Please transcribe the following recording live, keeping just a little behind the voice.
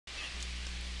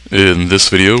In this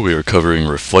video we are covering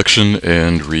reflection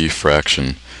and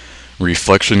refraction.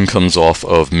 Reflection comes off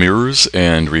of mirrors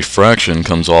and refraction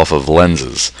comes off of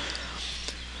lenses.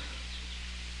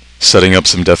 Setting up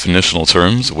some definitional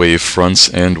terms, wave fronts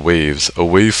and waves. A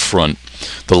wave front,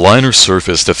 the line or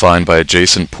surface defined by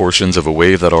adjacent portions of a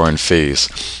wave that are in phase.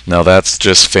 Now that's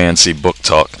just fancy book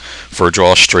talk for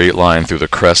draw a straight line through the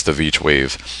crest of each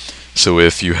wave. So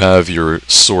if you have your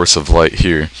source of light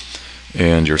here,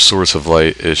 and your source of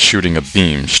light is shooting a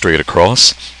beam straight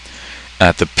across,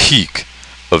 at the peak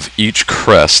of each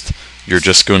crest you're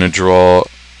just going to draw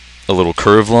a little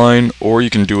curved line, or you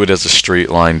can do it as a straight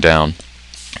line down.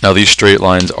 Now these straight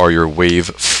lines are your wave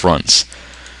fronts.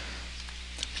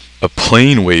 A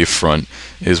plane wave front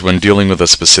is when dealing with a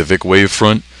specific wave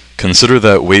front. Consider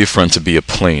that wave front to be a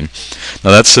plane.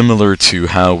 Now that's similar to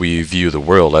how we view the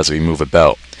world as we move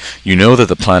about. You know that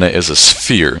the planet is a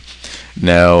sphere.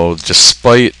 Now,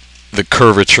 despite the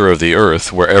curvature of the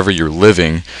Earth, wherever you're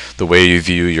living, the way you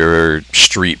view your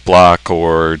street block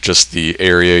or just the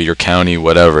area, your county,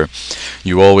 whatever,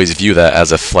 you always view that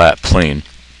as a flat plane.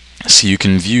 So you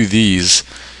can view these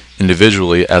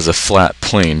individually as a flat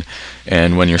plane,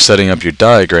 and when you're setting up your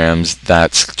diagrams,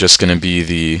 that's just going to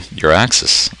be your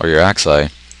axis, or your axi.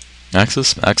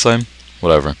 Axi?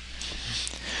 Whatever.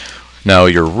 Now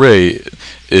your ray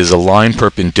is a line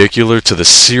perpendicular to the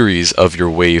series of your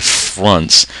wave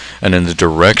fronts and in the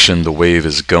direction the wave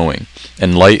is going.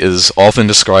 And light is often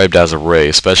described as a ray,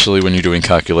 especially when you're doing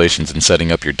calculations and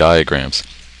setting up your diagrams.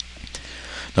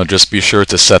 Now just be sure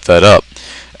to set that up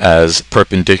as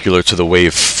perpendicular to the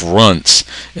wave fronts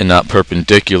and not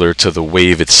perpendicular to the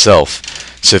wave itself.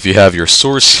 So if you have your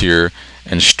source here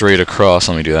and straight across,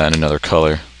 let me do that in another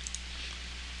color.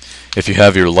 If you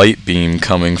have your light beam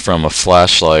coming from a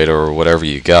flashlight or whatever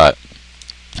you got,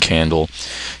 candle,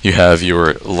 you have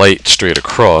your light straight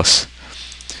across,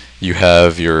 you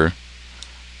have your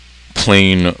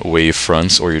plane wave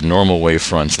fronts or your normal wave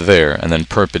fronts there, and then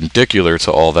perpendicular to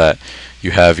all that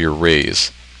you have your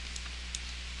rays.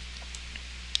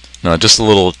 Now just a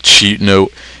little cheat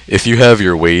note, if you have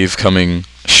your wave coming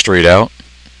straight out,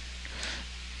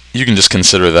 you can just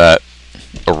consider that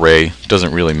a ray.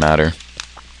 Doesn't really matter.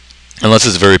 Unless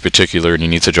it's very particular and you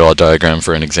need to draw a diagram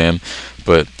for an exam,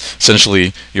 but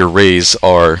essentially your rays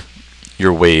are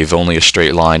your wave, only a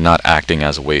straight line, not acting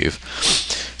as a wave.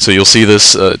 So you'll see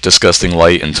this discussing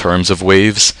light in terms of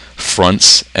waves,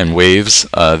 fronts, and waves.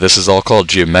 This is all called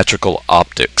geometrical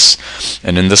optics,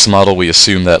 and in this model we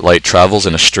assume that light travels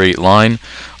in a straight line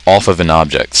off of an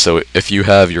object. So if you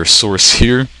have your source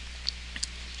here,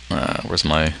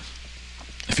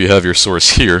 if you have your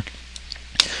source here,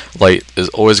 light is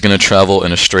always going to travel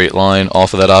in a straight line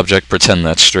off of that object. Pretend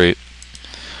that's straight.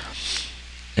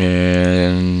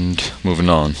 And moving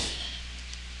on.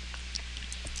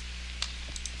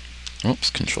 Oops,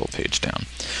 control page down.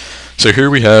 So here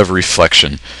we have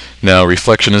reflection. Now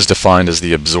reflection is defined as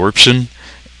the absorption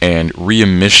and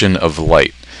re-emission of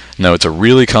light. Now it's a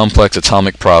really complex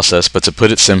atomic process, but to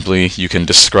put it simply, you can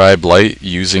describe light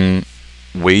using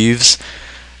waves,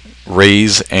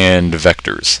 rays, and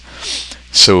vectors.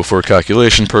 So for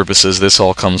calculation purposes, this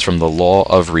all comes from the law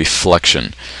of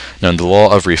reflection. Now in the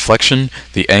law of reflection,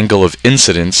 the angle of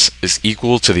incidence is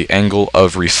equal to the angle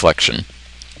of reflection.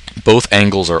 Both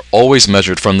angles are always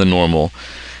measured from the normal,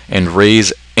 and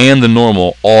rays and the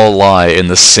normal all lie in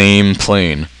the same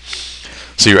plane.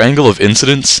 So your angle of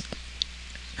incidence,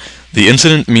 the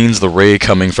incident means the ray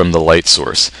coming from the light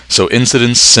source. So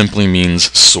incidence simply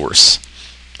means source.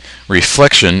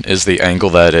 Reflection is the angle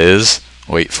that is,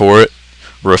 wait for it,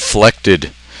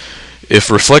 reflected.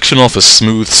 If reflection off a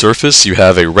smooth surface, you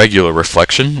have a regular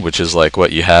reflection, which is like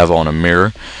what you have on a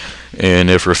mirror. And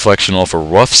if reflection off a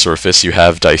rough surface, you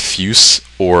have diffuse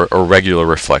or irregular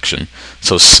reflection.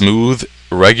 So smooth,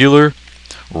 regular,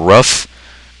 rough,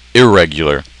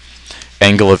 irregular.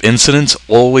 Angle of incidence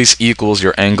always equals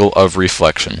your angle of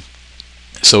reflection.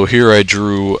 So here I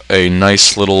drew a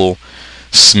nice little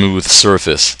smooth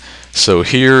surface. So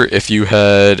here, if you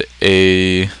had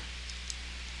a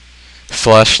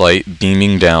flashlight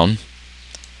beaming down,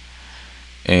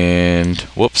 and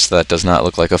whoops, that does not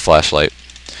look like a flashlight.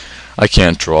 I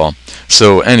can't draw.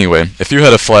 So anyway, if you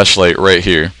had a flashlight right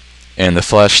here and the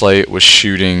flashlight was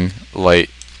shooting light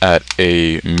at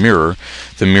a mirror,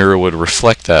 the mirror would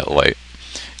reflect that light,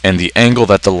 and the angle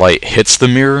that the light hits the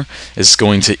mirror is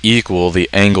going to equal the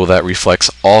angle that reflects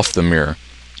off the mirror.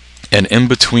 And in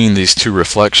between these two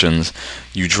reflections,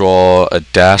 you draw a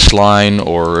dashed line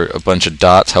or a bunch of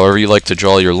dots, however you like to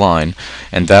draw your line,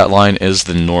 and that line is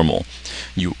the normal.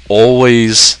 You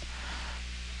always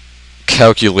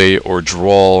calculate or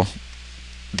draw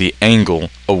the angle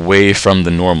away from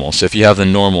the normal. So if you have the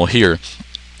normal here,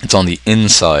 it's on the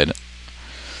inside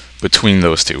between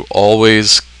those two.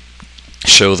 Always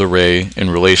show the ray in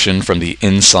relation from the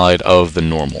inside of the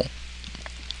normal.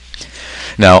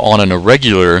 Now on an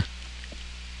irregular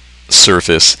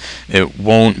surface, it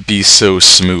won't be so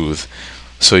smooth.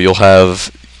 So you'll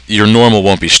have, your normal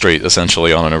won't be straight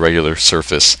essentially on an irregular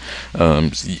surface.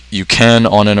 You can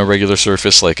on an irregular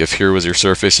surface, like if here was your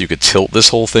surface, you could tilt this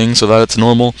whole thing so that it's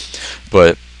normal,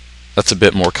 but that's a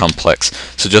bit more complex.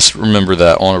 So just remember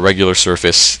that on a regular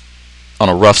surface, on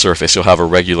a rough surface, you'll have a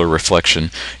regular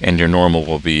reflection and your normal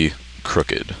will be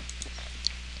crooked.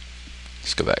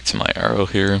 Let's go back to my arrow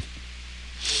here.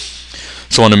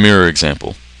 So on a mirror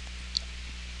example,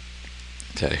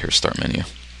 okay, here's start menu.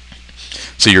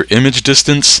 So your image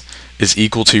distance is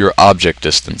equal to your object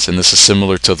distance, and this is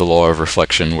similar to the law of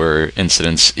reflection where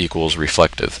incidence equals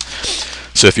reflective.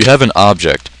 So if you have an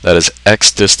object that is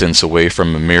x distance away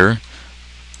from a mirror,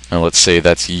 now let's say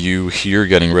that's you here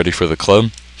getting ready for the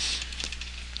club,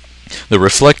 the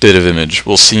reflected image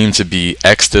will seem to be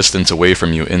x distance away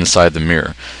from you inside the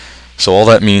mirror. So all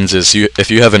that means is if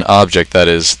you have an object that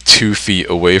is 2 feet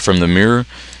away from the mirror,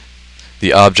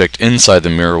 the object inside the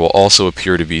mirror will also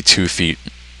appear to be 2 feet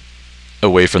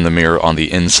away from the mirror on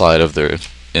the inside of the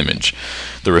image.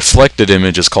 The reflected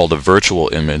image is called a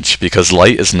virtual image because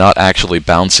light is not actually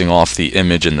bouncing off the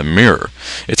image in the mirror.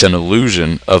 It's an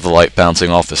illusion of the light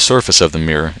bouncing off the surface of the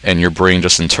mirror, and your brain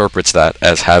just interprets that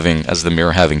as the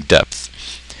mirror having depth.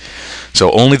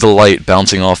 So only the light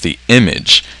bouncing off the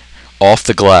image, off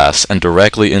the glass, and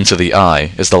directly into the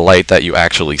eye is the light that you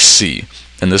actually see.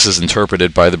 And this is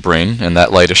interpreted by the brain, and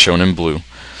that light is shown in blue.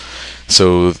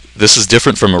 So this is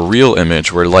different from a real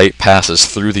image where light passes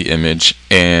through the image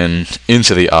and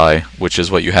into the eye, which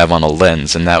is what you have on a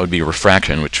lens, and that would be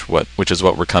refraction, which is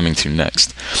what we're coming to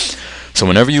next. So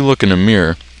whenever you look in a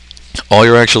mirror, all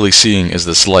you're actually seeing is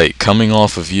this light coming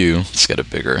off of you. Let's get a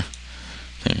bigger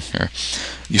thing here.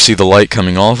 You see the light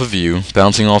coming off of you,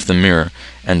 bouncing off the mirror,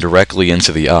 and directly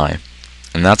into the eye.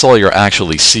 And that's all you're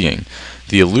actually seeing.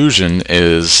 The illusion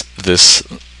is this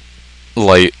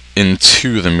light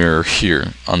into the mirror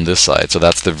here on this side. So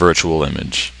that's the virtual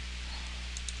image.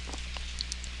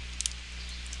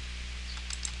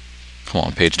 Come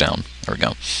on, page down. There we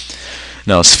go.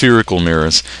 Now, spherical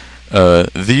mirrors.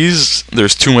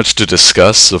 There's too much to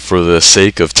discuss, so for the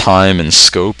sake of time and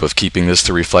scope of keeping this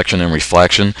to reflection and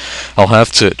refraction, I'll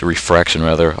have to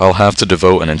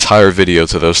devote an entire video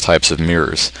to those types of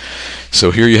mirrors.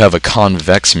 So here you have a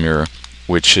convex mirror,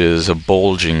 which is a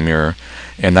bulging mirror,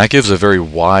 and that gives a very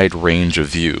wide range of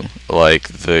view. Like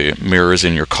the mirrors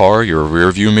in your car, your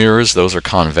rear view mirrors, those are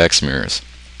convex mirrors.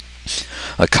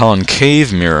 A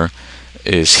concave mirror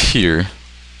is here.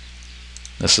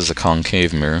 This is a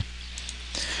concave mirror.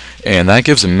 And that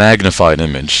gives a magnified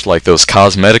image, like those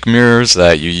cosmetic mirrors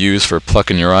that you use for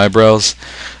plucking your eyebrows.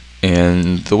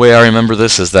 And the way I remember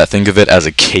this is that think of it as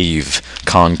a cave,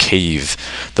 concave.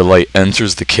 The light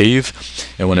enters the cave,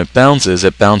 and when it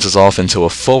bounces off into a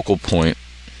focal point,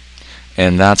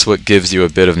 and that's what gives you a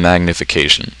bit of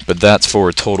magnification. But that's for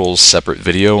a total separate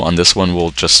video. On this one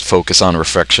we'll just focus on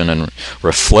reflection and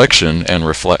refraction.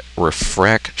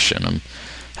 I'm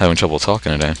having trouble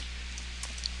talking today.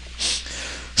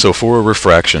 So for a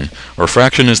refraction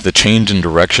is the change in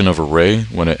direction of a ray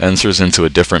when it enters into a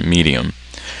different medium.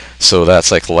 So that's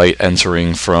like light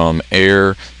entering from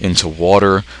air into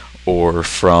water, or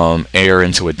from air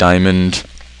into a diamond.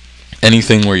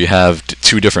 Anything where you have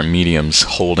two different mediums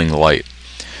holding light.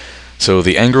 So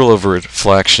the angle of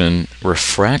refraction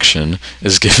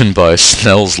is given by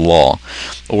Snell's law,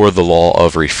 or the law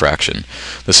of refraction.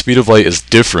 The speed of light is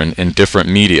different in different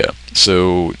media.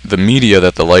 So the media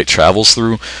that the light travels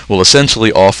through will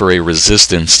essentially offer a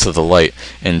resistance to the light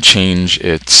and change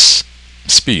its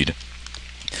speed.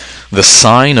 The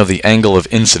sine of the angle of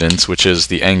incidence, which is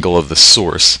the angle of the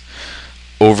source,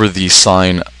 over the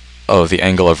sine of the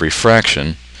angle of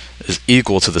refraction is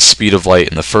equal to the speed of light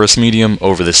in the first medium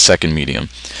over the second medium.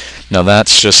 Now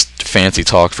that's just fancy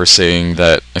talk for saying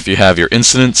that if you have your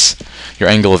incidence, your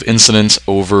angle of incidence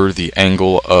over the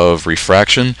angle of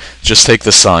refraction, just take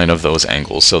the sine of those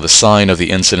angles. So the sine of the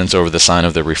incidence over the sine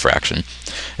of the refraction,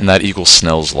 and that equals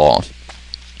Snell's law.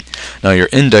 Now your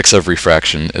index of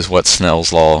refraction is what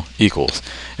Snell's law equals,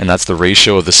 and that's the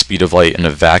ratio of the speed of light in a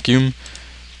vacuum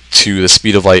to the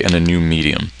speed of light in a new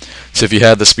medium. So if you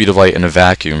had the speed of light in a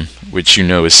vacuum, which you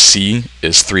know is c,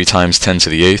 is 3 times 10 to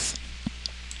the 8th,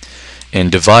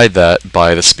 and divide that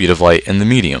by the speed of light in the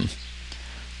medium,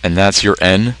 and that's your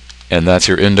n, and that's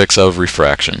your index of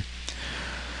refraction.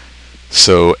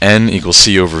 So n equals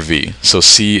c over v. So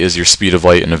c is your speed of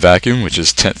light in a vacuum, which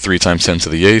is 3 times 10 to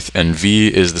the 8th, and v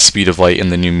is the speed of light in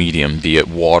the new medium, be it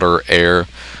water, air,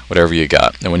 whatever you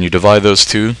got. And when you divide those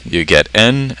two, you get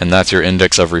n, and that's your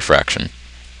index of refraction.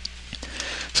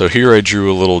 So here I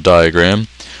drew a little diagram.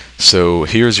 So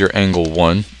here's your angle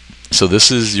 1. So this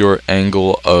is your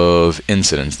angle of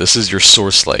incidence. This is your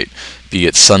source light, be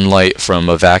it sunlight from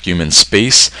a vacuum in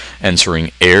space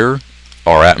entering air,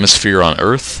 our atmosphere on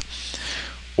Earth,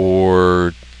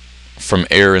 or from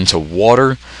air into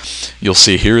water. You'll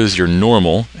see here is your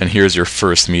normal, and here's your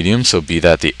first medium, so be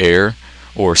that the air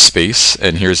or space,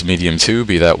 and here's medium 2,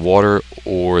 be that water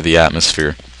or the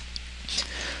atmosphere.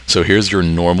 So here's your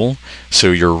normal.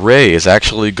 So your ray is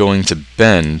actually going to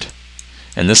bend,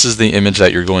 and this is the image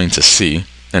that you're going to see,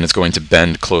 and it's going to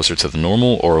bend closer to the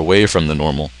normal or away from the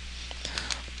normal,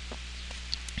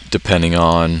 depending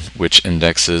on which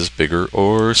index is bigger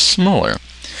or smaller.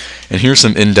 And here's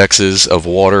some indexes of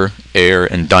water, air,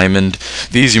 and diamond.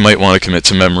 These you might want to commit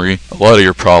to memory. A lot of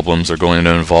your problems are going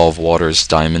to involve waters,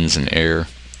 diamonds, and air.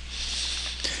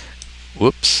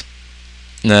 Whoops.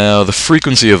 Now, the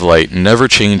frequency of light never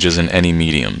changes in any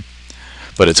medium,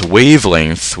 but its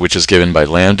wavelength, which is given by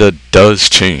lambda, does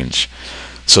change.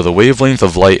 So the wavelength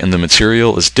of light in the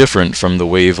material is different from the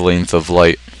wavelength of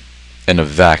light in a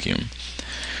vacuum.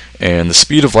 And the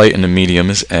speed of light in a medium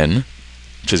is n,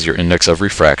 which is your index of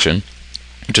refraction,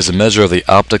 which is a measure of the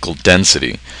optical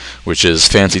density, which is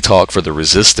fancy talk for the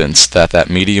resistance that that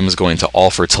medium is going to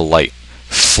offer to light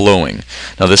flowing.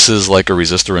 Now this is like a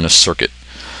resistor in a circuit.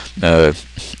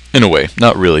 In a way,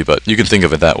 not really, but you can think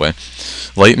of it that way.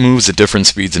 Light moves at different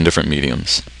speeds in different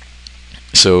mediums.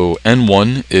 So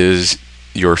n1 is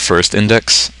your first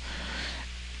index,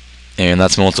 and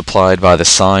that's multiplied by the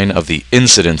sine of the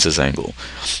incidence's angle.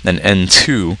 And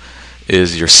n2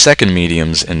 is your second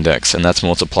medium's index, and that's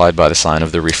multiplied by the sine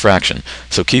of the refraction.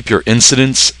 So keep your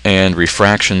incidence and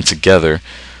refraction together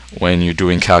when you're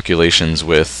doing calculations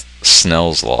with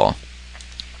Snell's law.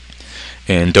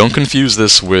 And don't confuse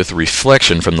this with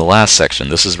reflection from the last section.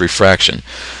 This is refraction.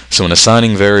 So when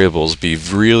assigning variables, be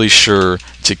really sure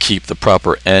to keep the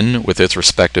proper n with its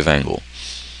respective angle.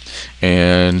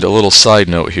 And a little side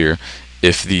note here,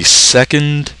 if the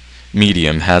second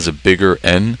medium has a bigger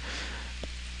n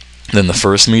than the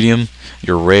first medium,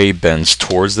 your ray bends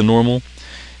towards the normal,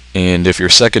 and if your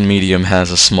second medium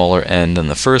has a smaller n than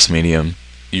the first medium,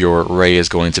 your ray is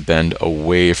going to bend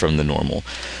away from the normal.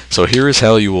 So here is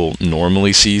how you will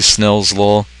normally see Snell's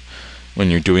law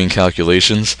when you're doing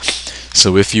calculations.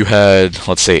 So if you had,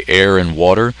 let's say, air and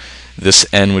water, this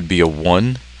n would be a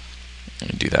 1.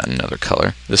 Let me do that in another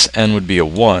color. This n would be a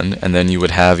 1, and then you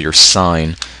would have your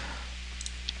sine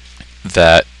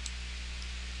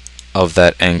of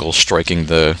that angle striking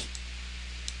the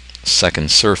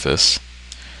second surface,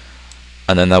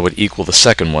 and then that would equal the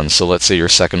second one. So let's say your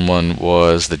second one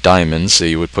was the diamond, so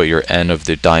you would put your n of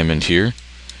the diamond here,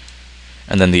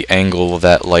 and then the angle of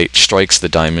that light strikes the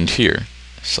diamond here.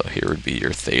 So here would be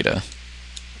your theta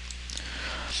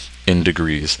in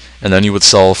degrees. And then you would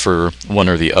solve for one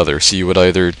or the other. So you would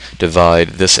either divide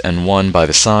this n1 by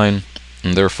the sine,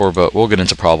 and therefore, but we'll get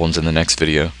into problems in the next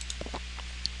video.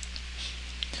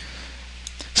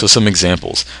 So some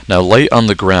examples. Now light on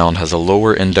the ground has a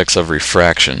lower index of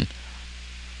refraction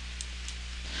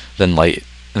than light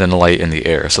in the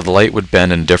air. So the light would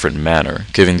bend in a different manner,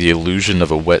 giving the illusion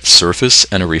of a wet surface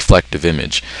and a reflective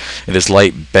image. It is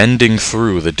light bending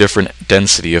through the different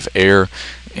density of air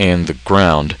and the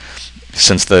ground.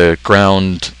 Since the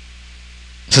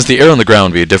air on the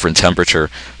ground would be a different temperature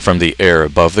from the air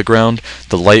above the ground,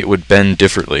 the light would bend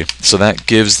differently. So that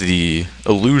gives the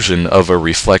illusion of a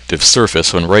reflective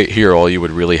surface, when right here all you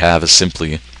would really have is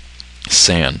simply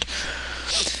sand.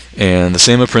 And the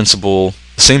same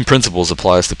principles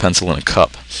applies to pencil in a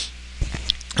cup.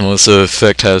 And this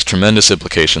effect has tremendous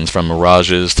implications, from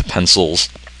mirages to pencils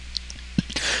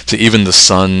to even the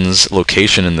sun's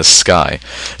location in the sky.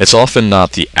 It's often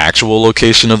not the actual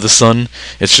location of the sun,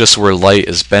 it's just where light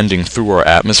is bending through our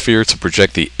atmosphere to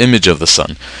project the image of the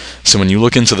sun. So when you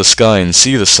look into the sky and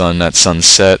see the sun at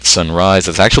sunset, sunrise,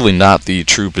 it's actually not the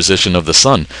true position of the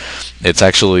sun. It's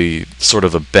actually sort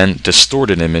of a bent,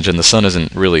 distorted image, and the sun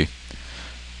isn't really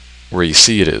where you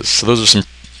see it is. So those are some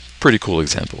pretty cool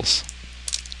examples.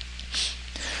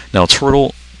 Now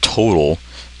total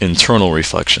internal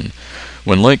reflection.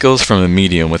 When light goes from a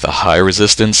medium with a high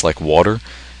resistance, like water,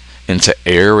 into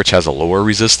air, which has a lower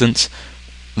resistance,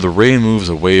 the ray moves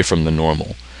away from the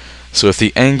normal. So if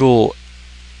the angle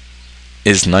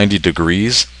is 90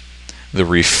 degrees, the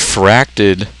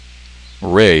refracted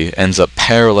ray ends up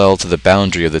parallel to the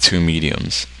boundary of the two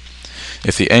mediums.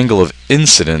 if the angle of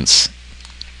incidence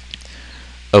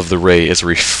of the ray is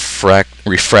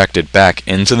refracted back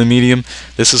into the medium,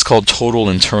 this is called total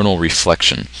internal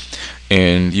reflection.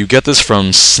 And you get this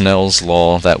from Snell's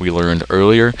Law that we learned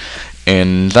earlier,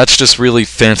 and that's just really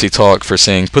fancy talk for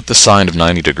saying put the sine of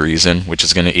 90 degrees in, which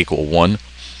is going to equal 1.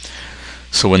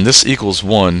 So when this equals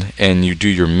 1 and you do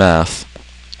your math,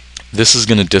 this is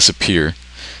going to disappear,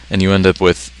 and you end up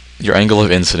with your angle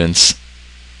of incidence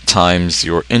times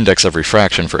your index of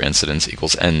refraction for incidence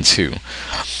equals n2.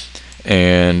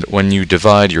 And when you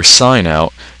divide your sine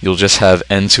out, you'll just have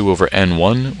n2 over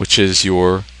n1, which is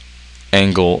your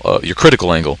angle, your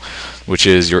critical angle, which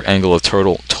is your angle of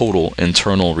total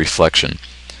internal reflection.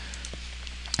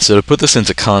 So to put this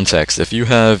into context, if you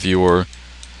have your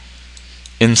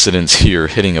incidence here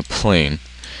hitting a plane,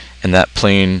 and that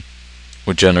plane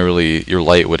would generally, your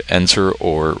light would enter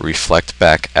or reflect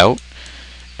back out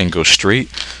and go straight.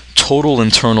 Total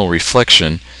internal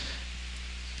reflection,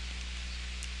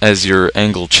 as your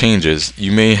angle changes,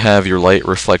 you may have your light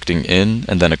reflecting in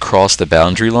and then across the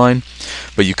boundary line,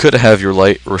 but you could have your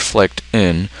light reflect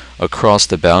in across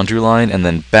the boundary line and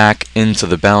then back into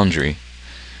the boundary.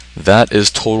 That is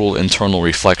total internal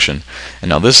reflection. And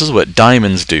now this is what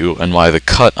diamonds do, and why the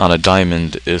cut on a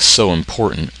diamond is so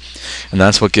important. And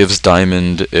that's what gives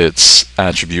diamond its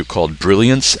attribute called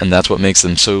brilliance, and that's what makes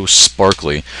them so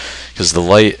sparkly, because the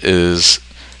light is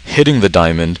hitting the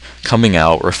diamond, coming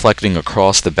out, reflecting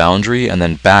across the boundary, and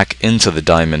then back into the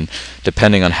diamond,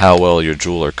 depending on how well your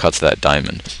jeweler cuts that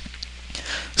diamond.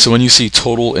 So when you see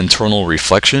total internal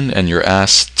reflection and you're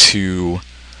asked to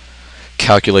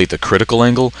calculate the critical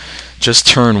angle, just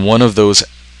turn one of those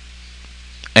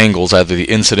angles, either the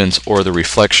incidence or the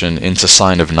reflection, into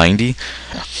sine of 90,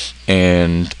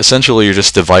 and essentially you're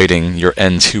just dividing your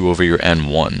n2 over your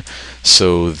n1.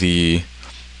 So the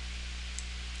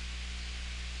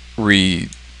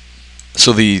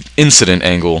incident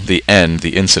angle, the n,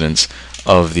 the incidence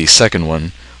of the second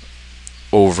one,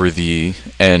 over the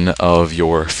n of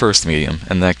your first medium,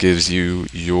 and that gives you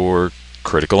your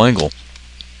critical angle.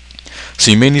 So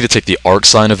you may need to take the arc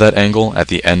sine of that angle at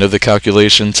the end of the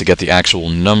calculation to get the actual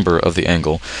number of the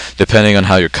angle, depending on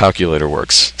how your calculator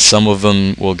works. Some of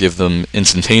them will give them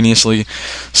instantaneously,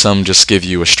 some just give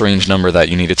you a strange number that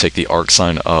you need to take the arc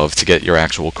sine of to get your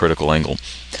actual critical angle.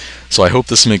 So I hope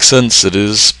this makes sense. It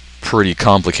is pretty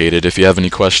complicated. If you have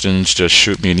any questions, just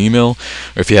shoot me an email,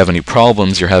 or if you have any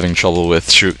problems you're having trouble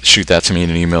with, shoot that to me in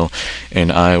an email,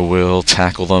 and I will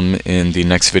tackle them in the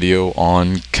next video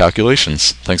on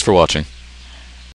calculations. Thanks for watching.